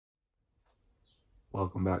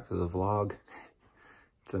Welcome back to the vlog.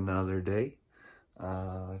 It's another day.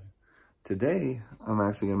 Today I'm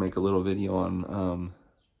actually gonna make a little video on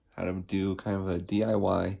how to do kind of a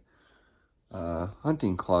DIY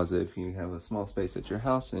hunting closet if you have a small space at your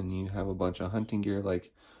house and you have a bunch of hunting gear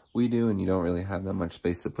like we do and you don't really have that much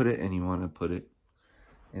space to put it, and you want to put it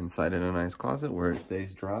inside in a nice closet where it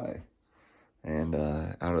stays dry and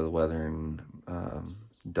out of the weather and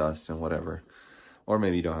dust and whatever. Or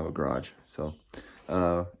maybe you don't have a garage. So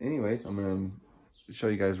anyways, I'm gonna show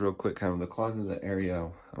you guys real quick kind of the closet, the area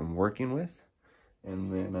I'm working with,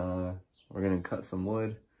 and then we're gonna cut some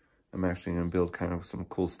wood. I'm actually gonna build kind of some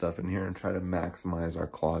cool stuff in here and try to maximize our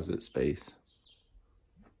closet space.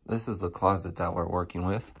 This is the closet that we're working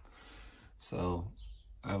with. So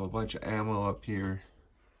I have a bunch of ammo up here,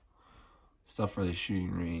 stuff for the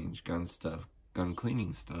shooting range, gun stuff, gun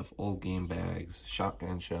cleaning stuff, old game bags,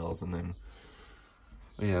 shotgun shells, and then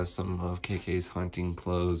we have some of KK's hunting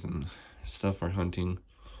clothes and stuff for hunting.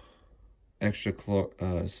 Extra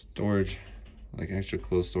storage, like extra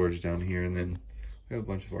clothes storage down here, and then we have a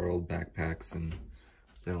bunch of our old backpacks and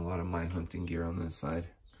then a lot of my hunting gear on this side.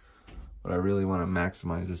 But I really want to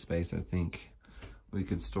maximize the space. I think we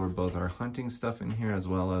could store both our hunting stuff in here as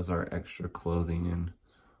well as our extra clothing and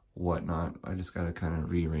whatnot. I just got to kind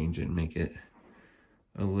of rearrange it and make it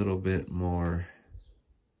a little bit more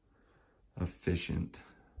efficient,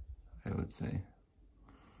 I would say.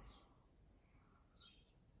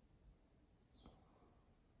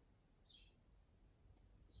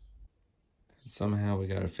 Somehow we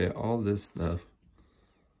got to fit all this stuff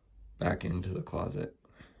back into the closet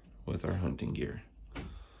with our hunting gear.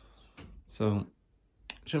 So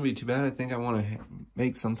shouldn't be too bad. I think I want to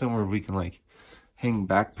make something where we can like hang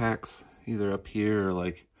backpacks either up here or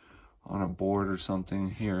like on a board or something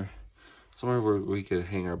here. Somewhere where we could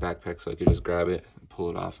hang our backpack so I could just grab it and pull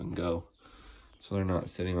it off and go. So they're not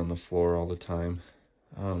sitting on the floor all the time.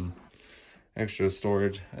 Extra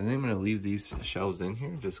storage. I think I'm going to leave these shelves in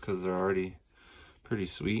here just because they're already pretty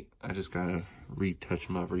sweet. I just got to retouch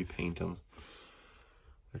them up, repaint them.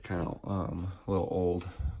 They're kind of a little old,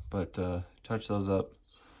 but touch those up.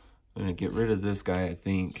 I'm going to get rid of this guy, I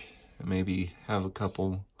think, and maybe have a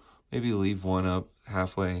couple, maybe leave one up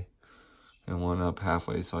halfway and one up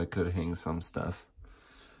halfway so I could hang some stuff.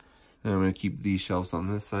 And I'm going to keep these shelves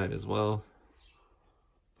on this side as well,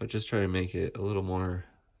 but just try to make it a little more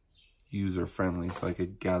user friendly so I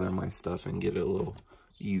could gather my stuff and get it a little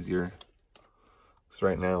easier. Because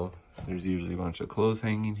right now there's usually a bunch of clothes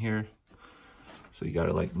hanging here, so you got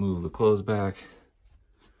to like move the clothes back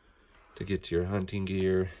to get to your hunting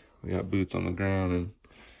gear. We got boots on the ground and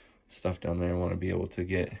stuff down there. I want to be able to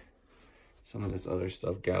get some of this other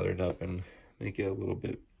stuff gathered up and make it a little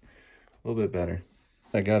bit better.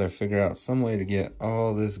 I gotta figure out some way to get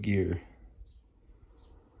all this gear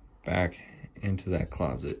back into that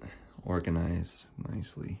closet, organized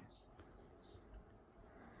nicely.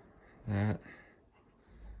 That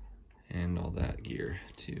and all that gear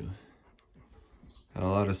too. Got a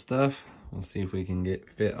lot of stuff. We'll see if we can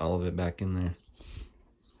fit all of it back in there.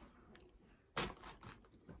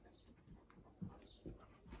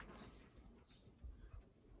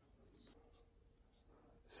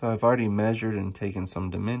 So I've already measured and taken some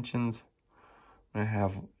dimensions. I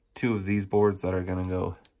have two of these boards that are gonna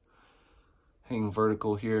go hang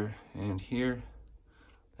vertical here and here.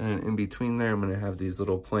 And in between there, I'm gonna have these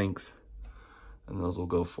little planks, and those will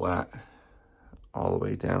go flat all the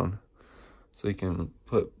way down. So you can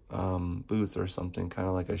put boots or something, kind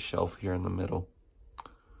of like a shelf here in the middle.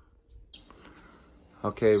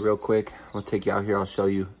 Okay, real quick, I'll take you out here. I'll show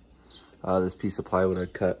you this piece of plywood I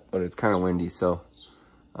cut, but it's kind of windy, so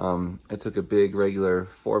I took a big regular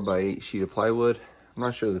 4x8 sheet of plywood. I'm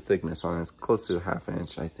not sure the thickness on it. It's close to a ½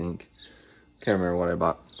 inch, I think. Can't remember what I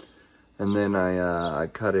bought. And then I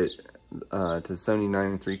cut it to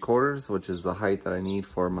 79 3/4, which is the height that I need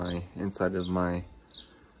for my inside of my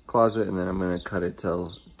closet. And then I'm going to cut it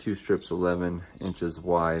till 2 strips 11 inches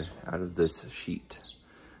wide out of this sheet.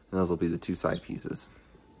 And those will be the 2 side pieces.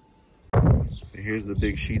 So here's the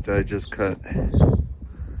big sheet that I just cut.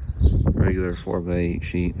 Regular 4x8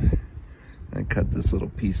 sheet. I cut this little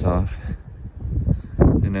piece off,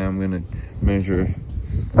 and now I'm going to measure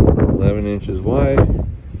 11 inches wide,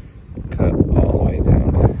 cut all the way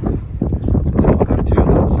down, and then I'll have 2 of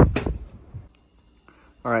those.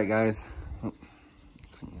 Alright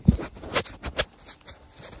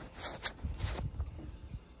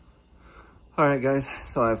guys,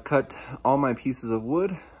 so I've cut all my pieces of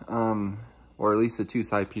wood, or at least the 2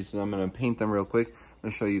 side pieces. I'm going to paint them real quick. I'm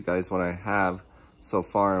going to show you guys what I have so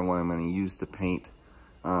far and what I'm going to use to paint.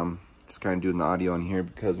 just kind of doing the audio on here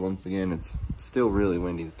because once again, it's still really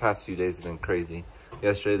windy. The past few days have been crazy.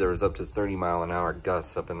 Yesterday there was up to 30-mile-an-hour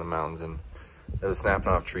gusts up in the mountains, and it was snapping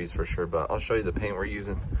off trees for sure. But I'll show you the paint we're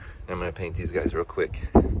using. And I'm gonna paint these guys real quick.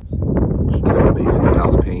 Just some basic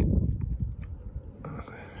house paint.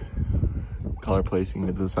 Color placing,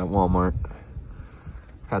 get this at Walmart.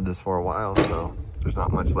 Had this for a while, so there's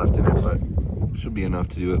not much left in it, but should be enough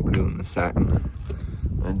to do it. We're doing the satin.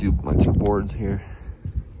 I'm gonna do a bunch of boards here.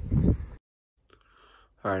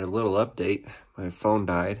 All right, a little update. My phone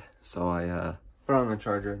died, so I put it on the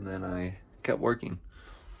charger and then I kept working.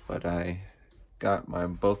 But I got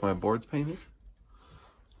both my boards painted.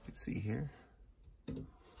 You can see here.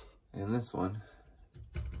 And this one.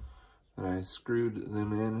 And I screwed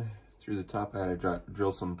them in through the top. I had to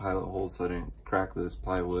drill some pilot holes so I didn't crack this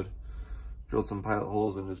plywood. Drilled some pilot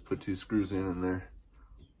holes and just put 2 screws in, and they're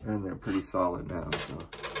in there pretty solid now. So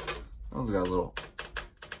that one's got a little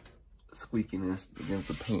squeakiness against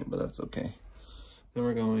the paint, but that's okay. Then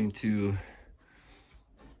we're going to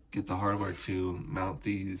get the hardware to mount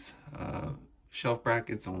these shelf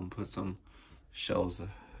brackets. I'm gonna put some shelves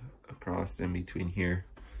across in between here,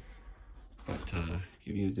 but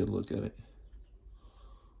give you a good look at it.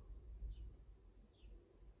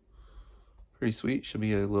 Pretty sweet. Should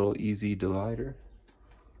be a little easy divider.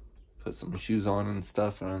 Put some shoes on and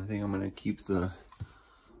stuff, and I think I'm gonna keep the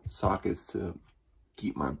sockets to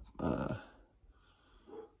keep my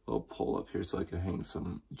little pole up here so I can hang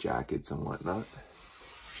some jackets and whatnot.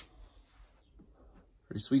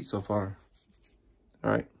 Pretty sweet so far.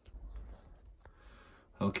 All right.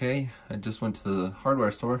 Okay, I just went to the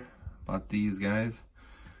hardware store, bought these guys.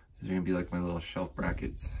 These are gonna be like my little shelf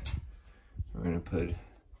brackets. We're gonna put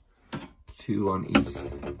 2 on each,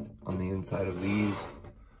 on the inside of these,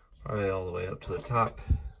 probably all the way up to the top.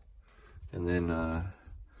 And then a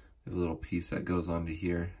little piece that goes onto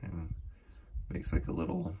here and makes like a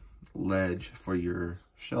little ledge for your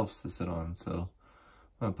shelves to sit on. So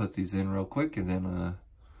I'm gonna put these in real quick and then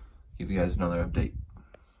give you guys another update.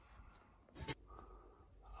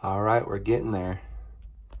 All right, we're getting there.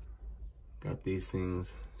 Got these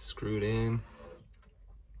things screwed in,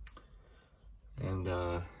 and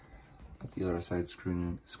got the other side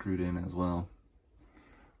screwed in as well.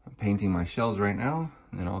 I'm painting my shelves right now,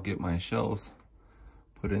 and then I'll get my shelves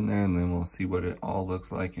put in there, and then we'll see what it all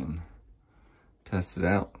looks like and test it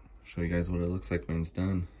out. Show you guys what it looks like when it's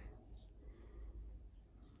done.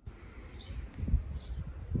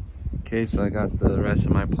 Okay, so I got the rest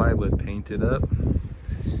of my plywood painted up.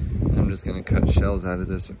 I'm just gonna cut shelves out of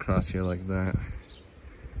this across here like that.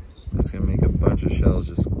 I'm just gonna make a bunch of shelves,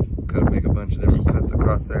 just make a bunch of different cuts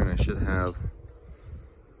across there, and I should have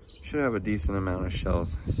a decent amount of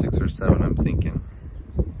shelves, 6 or 7 I'm thinking.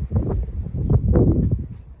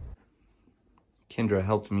 Kendra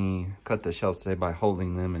helped me cut the shelves today by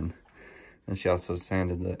holding them, and she also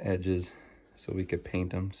sanded the edges so we could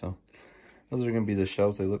paint them. So those are gonna be the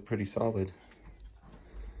shelves. They look pretty solid.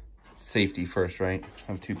 Safety first, right?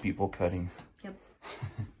 I have 2 people cutting. Yep.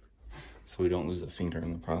 So we don't lose a finger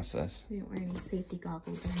in the process. We didn't wear any safety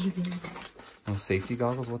goggles or anything. No safety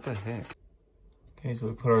goggles? What the heck? Okay, so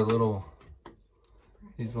we put our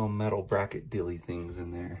these little metal bracket dilly things in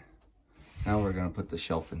there. Now we're gonna put the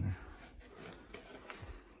shelf in there.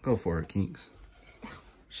 Go for it, Kinks.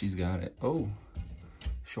 She's got it. Oh,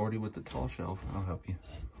 Shorty with the tall shelf. I'll help you.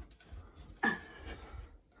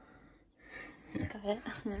 Here. Got it.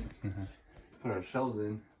 Put our shelves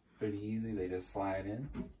in pretty easy. They just slide in.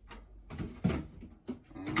 And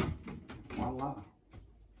voila.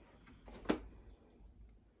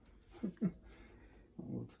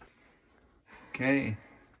 Okay,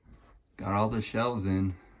 got all the shelves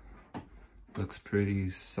in. Looks pretty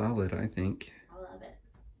solid, I think. I love it.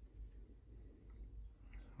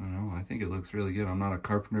 I don't know, I think it looks really good. I'm not a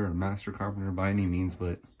carpenter, a master carpenter by any means,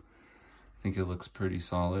 but I think it looks pretty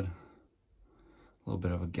solid. A little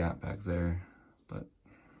bit of a gap back there, but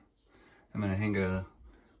I'm gonna hang a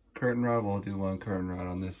curtain rod. We'll do 1 curtain rod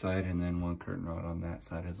on this side and then 1 curtain rod on that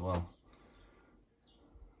side as well.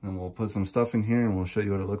 Then we'll put some stuff in here and we'll show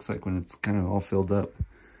you what it looks like when it's kind of all filled up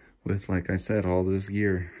with, like I said, all this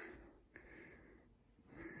gear.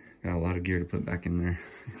 Got a lot of gear to put back in there.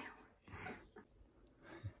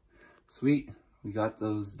 Sweet, we got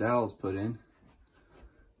those dowels put in.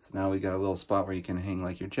 So now we got a little spot where you can hang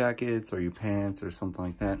like your jackets or your pants or something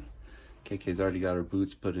like that. KK's already got her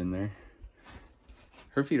boots put in there.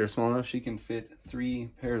 Her feet are small enough she can fit 3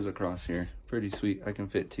 pairs across here. Pretty sweet, I can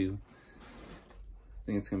fit 2. I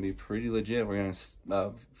think it's gonna be pretty legit. We're gonna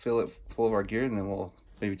fill it full of our gear, and then we'll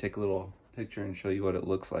maybe take a little picture and show you what it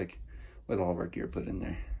looks like with all of our gear put in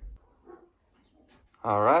there.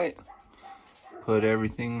 All right, put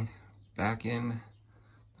everything back in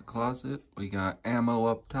the closet. We got ammo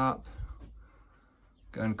up top,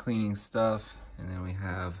 gun cleaning stuff, and then we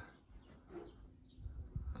have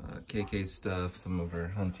KK stuff, some of her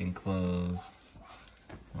hunting clothes,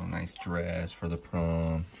 a nice dress for the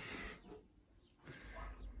prom,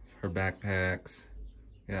 her backpacks,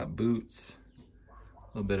 got boots,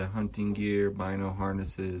 a little bit of hunting gear, bino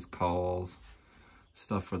harnesses, calls,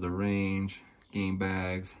 stuff for the range, game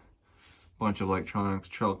bags, bunch of electronics,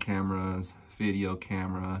 trail cameras, video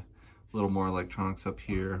camera, a little more electronics up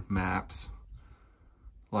here, maps,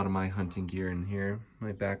 a lot of my hunting gear in here,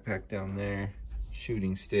 my backpack down there,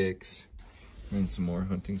 shooting sticks, and some more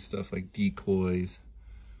hunting stuff like decoys,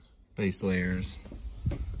 base layers,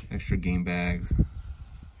 extra game bags,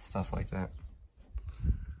 stuff like that.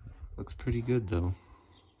 Looks pretty good though.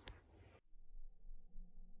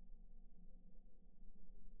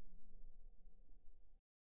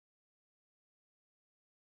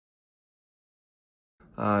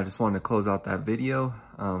 I just wanted to close out that video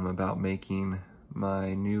about making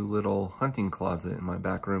my new little hunting closet in my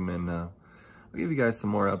back room, and I'll give you guys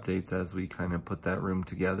some more updates as we kind of put that room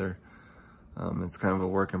together. It's kind of a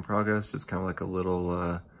work in progress, just kind of like a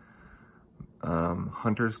little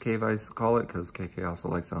hunter's cave, I call it, because KK also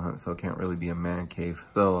likes to hunt, so it can't really be a man cave.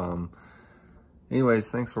 So anyways,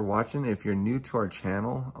 thanks for watching. If you're new to our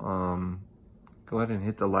channel, go ahead and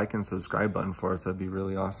hit the like and subscribe button for us. That'd be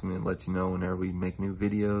really awesome. It lets you know whenever we make new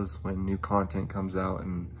videos, when new content comes out,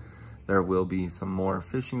 and there will be some more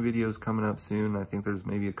fishing videos coming up soon. I think there's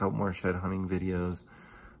maybe a couple more shed hunting videos.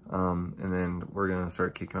 And then we're gonna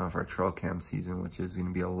start kicking off our trail cam season, which is gonna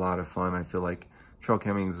be a lot of fun. I feel like trail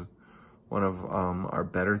camming is one of our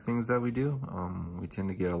better things that we do. We tend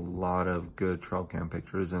to get a lot of good trail cam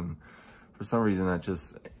pictures, and for some reason that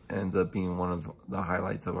just ends up being one of the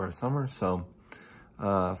highlights of our summer. So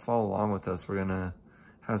follow along with us. We're gonna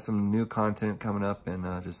have some new content coming up,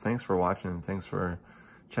 and just thanks for watching, and thanks for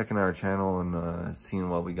checking our channel and seeing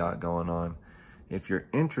what we got going on. If you're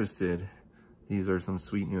interested, these are some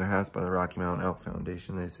sweet new hats by the Rocky Mountain Elk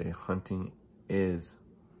Foundation. They say hunting is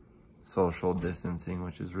social distancing,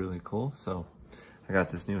 which is really cool. So I got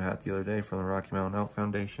this new hat the other day from the Rocky Mountain Elk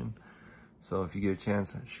Foundation. So if you get a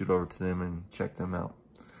chance, shoot over to them and check them out.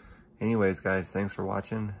 Anyways, guys, thanks for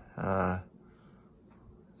watching.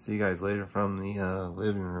 See you guys later from the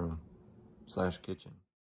living room / kitchen.